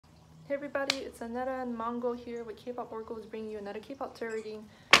Hey everybody, it's Aneta and Mongo here with Kpop Oracles, bringing you another Kpop tarot reading.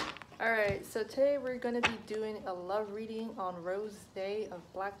 Alright, so today we're going to be doing a love reading on Rosè of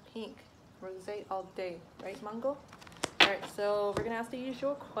Blackpink. Rosè all day, right Mongo? Alright, so we're going to ask the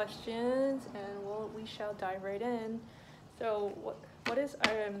usual questions and we shall dive right in. So what is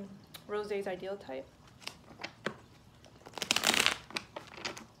Rosè's ideal type?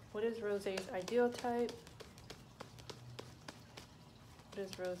 What is Rosè's ideal type? What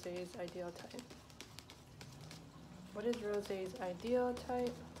is Rosè's ideal type? What is Rosè's ideal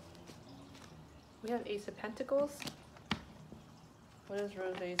type? We have Ace of Pentacles. What is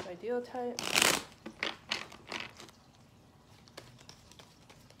Rosè's ideal type?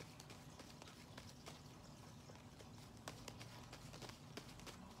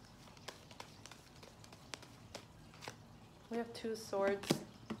 We have Two Swords.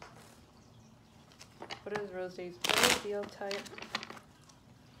 What is Rosè's ideal type?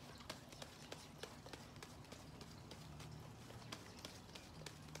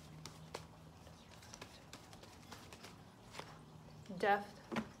 Death.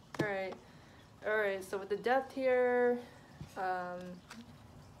 Alright, so with the death here,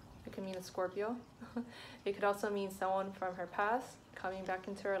 it can mean a Scorpio. It could also mean someone from her past coming back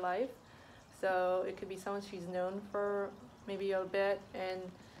into her life. So it could be someone she's known for maybe a bit, and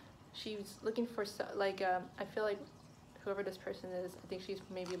she's looking for I feel like whoever this person is, I think she's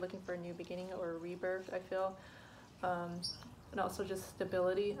maybe looking for a new beginning or a rebirth, I feel. And also just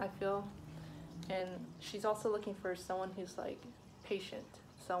stability, I feel. And she's also looking for someone who's like patient,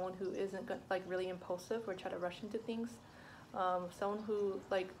 someone who isn't like really impulsive or try to rush into things, someone who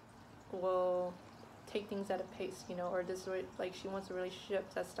like will take things at a pace, you know, or this like she wants a relationship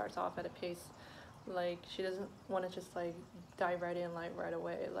that starts off at a pace. Like she doesn't want to just like dive right in like right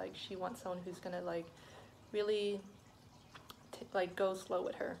away. Like she wants someone who's gonna like really like go slow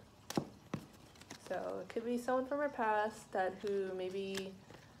with her. So it could be someone from her past who maybe,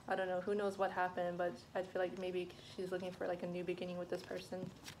 I don't know, who knows what happened, but I feel like maybe she's looking for like a new beginning with this person.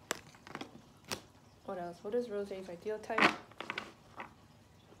 What else? What is Rosè's ideal type?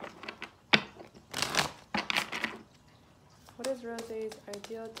 What is Rosè's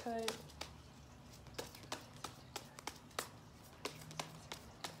ideal type?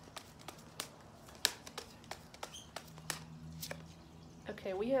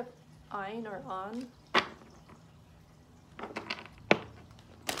 Okay, we have Ein or On.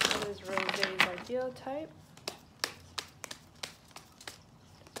 What is Rosè's ideal type?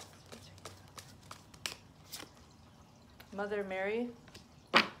 Mother Mary.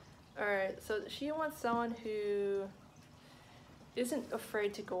 Alright, so she wants someone who isn't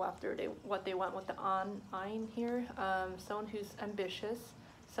afraid to go after what they want with the Ein here. Someone who's ambitious,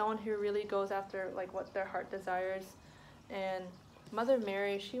 someone who really goes after like what their heart desires. And Mother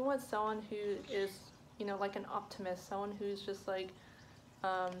Mary, she wants someone who is, you know, like an optimist, someone who's just like,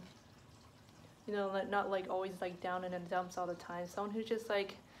 you know, not like always like down in the dumps all the time. Someone who just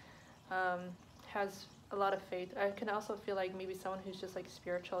like has a lot of faith. I can also feel like maybe someone who's just like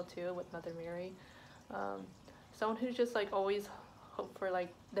spiritual too with Mother Mary. Someone who's just like always hope for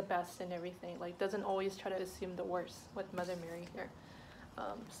like the best in everything. Like doesn't always try to assume the worst with Mother Mary here.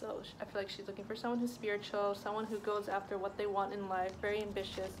 So I feel like she's looking for someone who's spiritual, someone who goes after what they want in life, very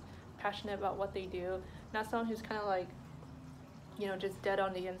ambitious, passionate about what they do. Not someone who's kind of like, you know, just dead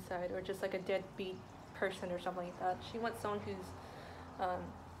on the inside or just like a deadbeat person or something like that. She wants someone who's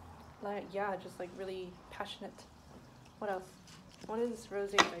like, yeah, just like really passionate. What else? What is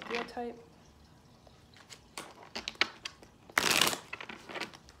Rosè's ideal type?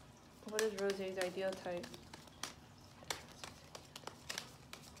 What is Rosè's ideal type?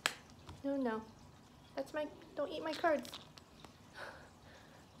 No, that's my, don't eat my cards.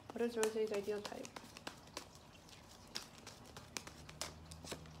 What is Rosè's ideal type?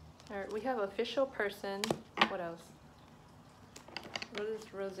 Alright, we have official person. What else? What is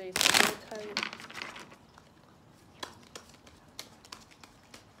Rosè's ideal type?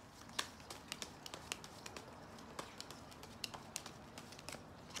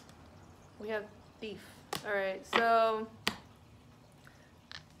 We have thief. Alright, so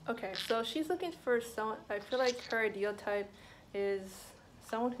okay, so she's looking for someone. I feel like her ideal type is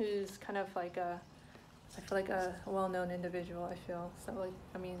someone who's kind of like a well-known individual. I feel so, like,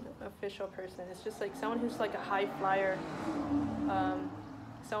 I mean, official person. It's just like someone who's like a high flyer,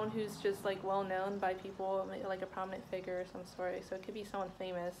 someone who's just like well-known by people, like a prominent figure of some sort. So it could be someone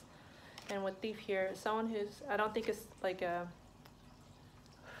famous. And with thief here, someone who's, I don't think it's like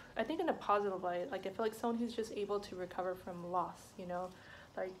I think in a positive light. Like I feel like someone who's just able to recover from loss. You know,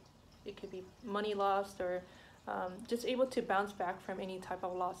 like it could be money lost or just able to bounce back from any type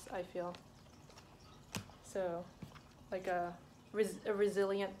of loss, I feel. So, like a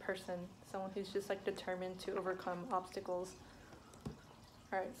resilient person, someone who's just like determined to overcome obstacles.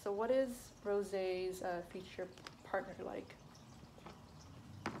 All right, so what is Rosè's future partner like?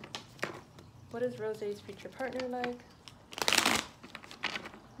 What is Rosè's future partner like?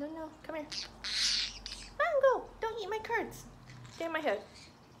 No, come here. Mango, don't eat my cards. Stay in my head.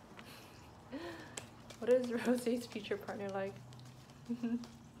 What is Rosè's future partner like?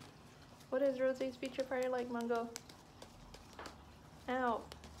 What is Rosè's future partner like, Mango? Ow.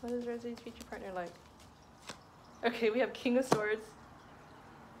 What is Rosè's future partner like? Okay, we have King of Swords.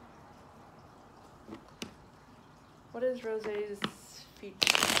 What is Rosè's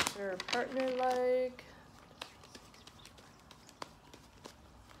future partner like?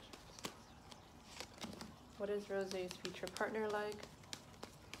 What is Rosè's future partner like?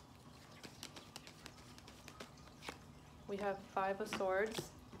 We have Five of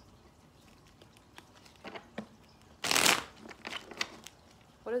Swords.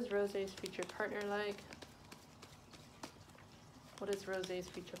 What is Rosè's future partner like? What is Rosè's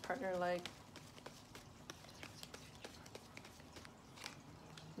future partner like?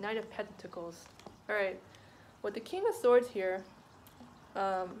 Knight of Pentacles. Alright, with the King of Swords here,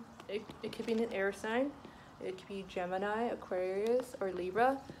 it could be an air sign. It could be Gemini, Aquarius, or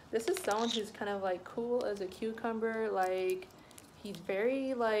Libra. This is someone who's kind of like cool as a cucumber. Like, he's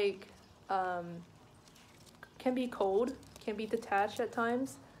very like, can be cold, can be detached at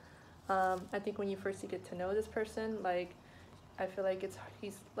times. I think when you first get to know this person, like, I feel like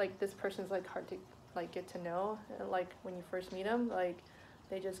he's like, this person's like hard to like get to know. Like when you first meet them, like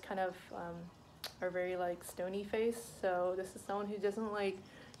they just kind of are very like stony faced. So this is someone who doesn't like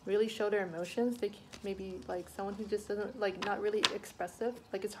really show their emotions. They maybe like someone who just doesn't like, not really expressive.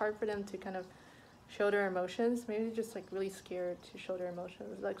 Like it's hard for them to kind of show their emotions. Maybe they're just like really scared to show their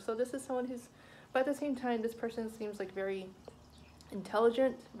emotions. Like, so this is someone who's, but at the same time, this person seems like very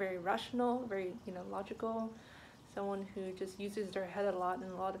intelligent, very rational, very, you know, logical. Someone who just uses their head a lot in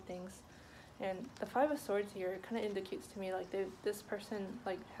a lot of things. And the Five of Swords here kind of indicates to me like this person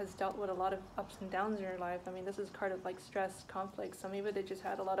like has dealt with a lot of ups and downs in their life. I mean, this is a card of like stress, conflict. So maybe they just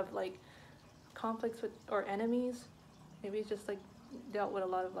had a lot of like conflicts with, or enemies. Maybe it's just like dealt with a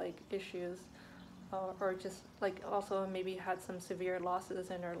lot of like issues, or just like also maybe had some severe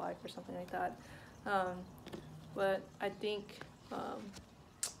losses in their life or something like that. But I think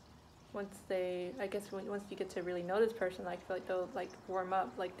once you get to really know this person, I feel like they'll like warm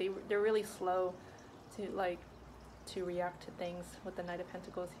up. Like they're really slow to react to things with the Knight of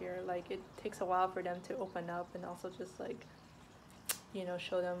Pentacles here. Like it takes a while for them to open up and also just like, you know,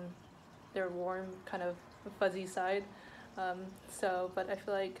 show them their warm kind of fuzzy side. But I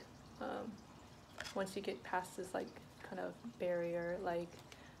feel like once you get past this like kind of barrier, like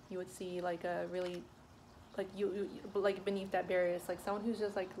you would see like a really like you like beneath that barrier, it's like someone who's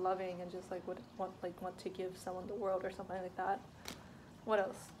just like loving and just like would want to give someone the world or something like that. What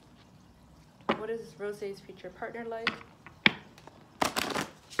else? What is Rosè's future partner like?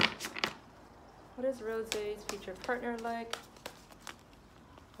 What is Rosè's future partner like?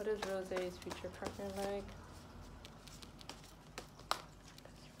 What is Rosè's future partner like?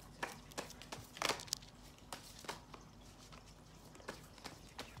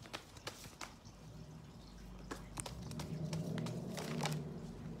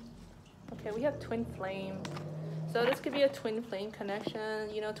 Okay, we have twin flame. So this could be a twin flame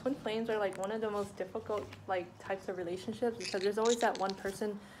connection. You know, twin flames are like one of the most difficult like types of relationships, because there's always that one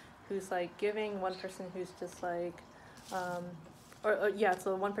person who's like giving, one person who's just like,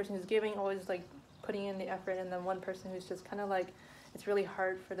 so one person who's giving, always like putting in the effort, and then one person who's just kind of like, it's really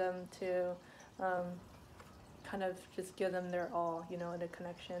hard for them to kind of just give them their all, you know, in a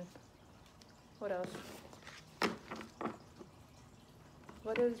connection. What else?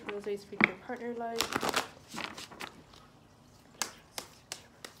 What is Rosè's future partner like?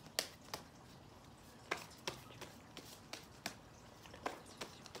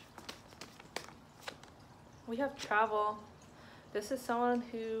 We have travel. This is someone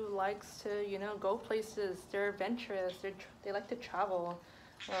who likes to, you know, go places. They're adventurous. They like to travel.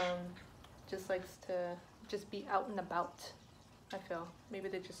 Just likes to just be out and about, I feel. Maybe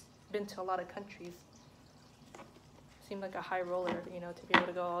they've just been to a lot of countries. Seem like a high roller, you know, to be able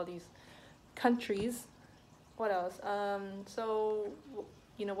to go all these countries. What else? So,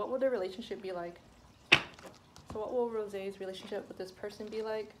 you know, what will their relationship be like? So what will Rosè's relationship with this person be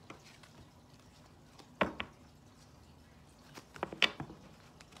like?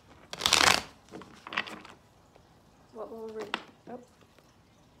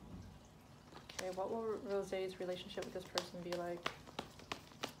 what will Rosè's relationship with this person be like?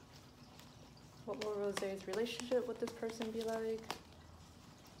 What will Rosè's relationship with this person be like?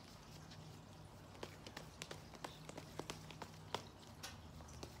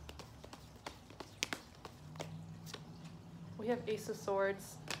 We have Ace of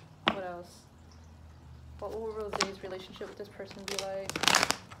Swords. What else? What will Rosè's relationship with this person be like?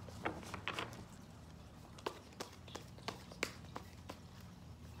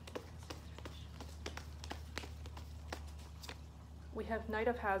 We have Knight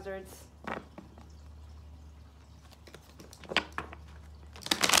of Hazards.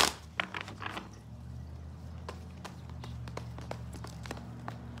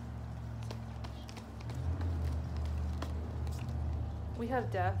 We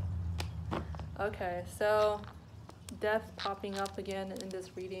have Death. Okay, so Death popping up again in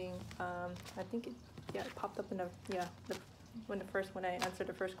this reading. I think it popped up in when I answered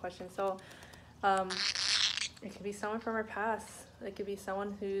the first question. So it could be someone from her past. It could be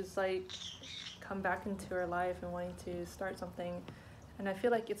someone who's like come back into her life and wanting to start something. And I feel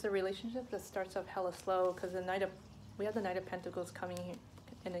like it's a relationship that starts off hella slow, because we have the Knight of Pentacles coming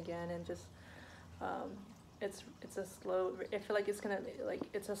in again, and just it's a slow. I feel like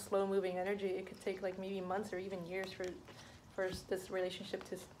it's a slow moving energy. It could take like maybe months or even years for this relationship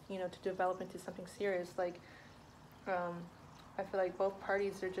to to develop into something serious. Like I feel like both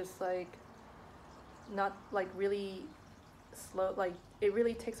parties are just like not like really slow. Like it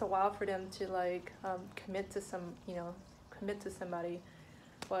really takes a while for them to like commit to somebody.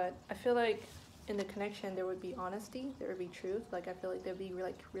 But I feel like in the connection there would be honesty, there would be truth. Like I feel like they'd be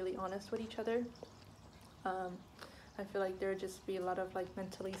like really honest with each other. I feel like there would just be a lot of like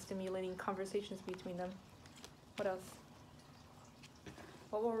mentally stimulating conversations between them. What else?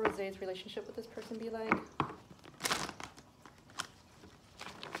 What will Rosè's relationship with this person be like?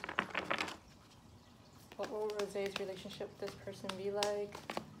 What will Rosè's relationship with this person be like?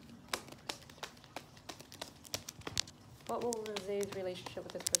 What will Rosè's relationship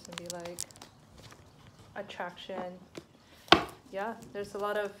with this person be like? Attraction. Yeah, there's a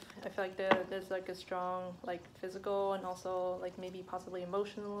lot of, I feel like there's like a strong like physical and also like maybe possibly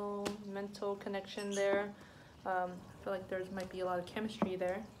emotional, mental connection there. I feel like there might be a lot of chemistry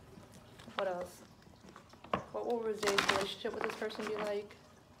there. What else? What will Rosè's relationship with this person be like?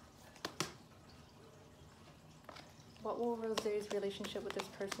 What will Rosè's relationship with this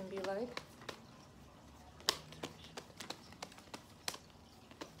person be like?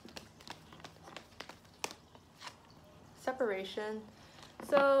 Separation.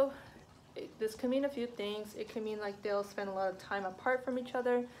 So this could mean a few things. It could mean like they'll spend a lot of time apart from each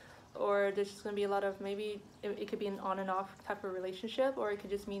other, or there's just going to be a lot of, maybe it could be an on and off type of relationship, or it could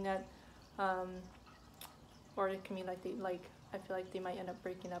just mean that or it could mean like I feel like they might end up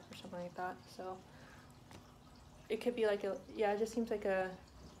breaking up or something like that. So it could be like it just seems like a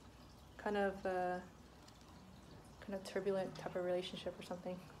kind of turbulent type of relationship or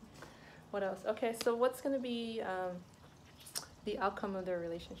something. What else? Okay, so what's going to be the outcome of their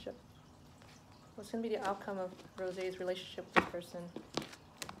relationship? What's going to be the outcome of Rosè's relationship with this person?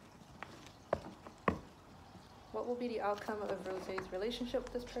 What will be the outcome of Rosè's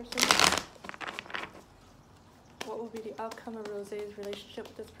relationship with this person? What will be the outcome of Rosè's relationship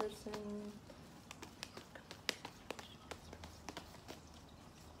with this person?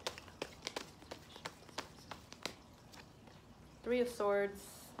 Three of Swords.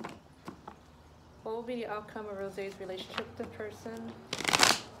 What will be the outcome of Rosè's relationship with this person?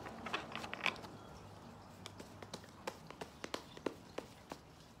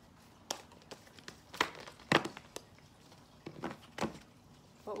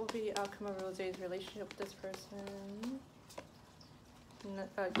 What will be the outcome of Rosè's relationship with this person?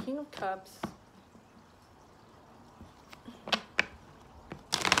 King of Cups.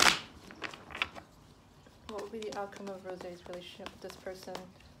 What will be the outcome of Rosè's relationship with this person?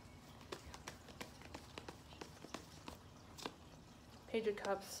 Page of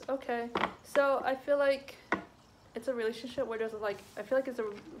Cups. Okay, so I feel like it's a relationship where there's like, I feel like it's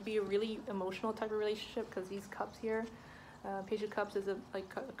be a really emotional type of relationship, because these cups here, Page of Cups is a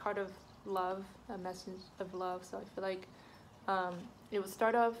card of love, a message of love. So I feel like it would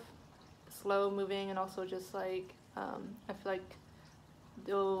start off slow moving, and also just like I feel like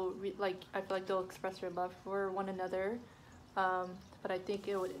they'll express their love for one another, but I think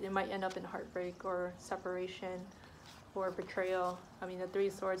it might end up in heartbreak or separation or betrayal. I mean, the Three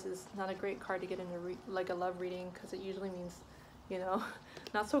of Swords is not a great card to get into like a love reading, because it usually means,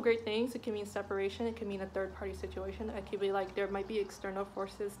 not so great things. It can mean separation. It can mean a third party situation. It could be like there might be external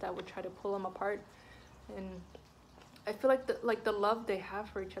forces that would try to pull them apart, and I feel like the love they have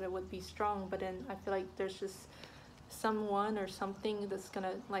for each other would be strong, but then I feel like there's just someone or something that's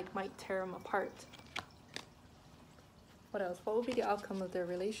gonna like might tear them apart. What else? What would be the outcome of their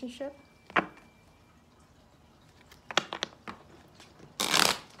relationship?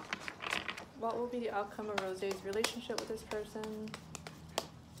 What will be the outcome of Rosè's relationship with this person?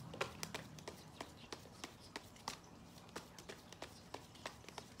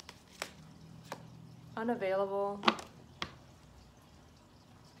 Unavailable.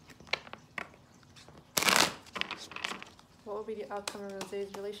 What will be the outcome of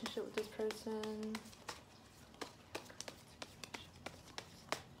Rosè's relationship with this person?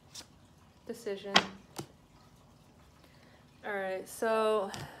 Decision. Alright,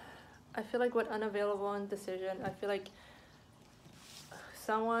 so I feel like with unavailable and decision, I feel like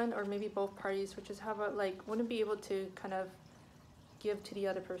someone or maybe both parties would just have a wouldn't be able to kind of give to the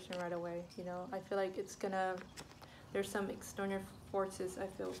other person right away, you know. I feel like there's some external forces, I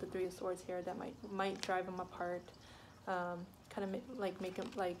feel, the Three of Swords here, that might drive them apart, kind of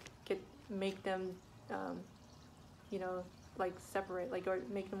make them you know, like separate, like, or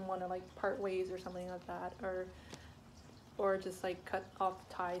make them want to like part ways or something like that, or just like cut off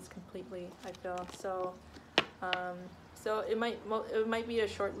ties completely, I feel. So so it might be a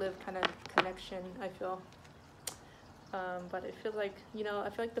short-lived kind of connection, I feel. But I feel like, you know, I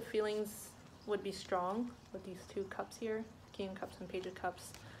feel like the feelings would be strong with these two cups here, King of Cups and Page of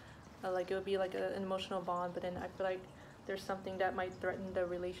Cups. Like it would be like an emotional bond, but then I feel like there's something that might threaten the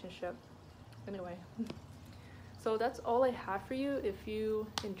relationship. Anyway, so that's all I have for you. If you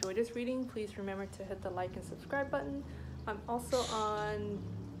enjoyed this reading, please remember to hit the like and subscribe button. I'm also on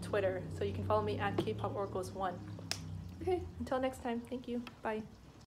Twitter, so you can follow me at Kpop Oracles 1. Okay, until next time, thank you, bye.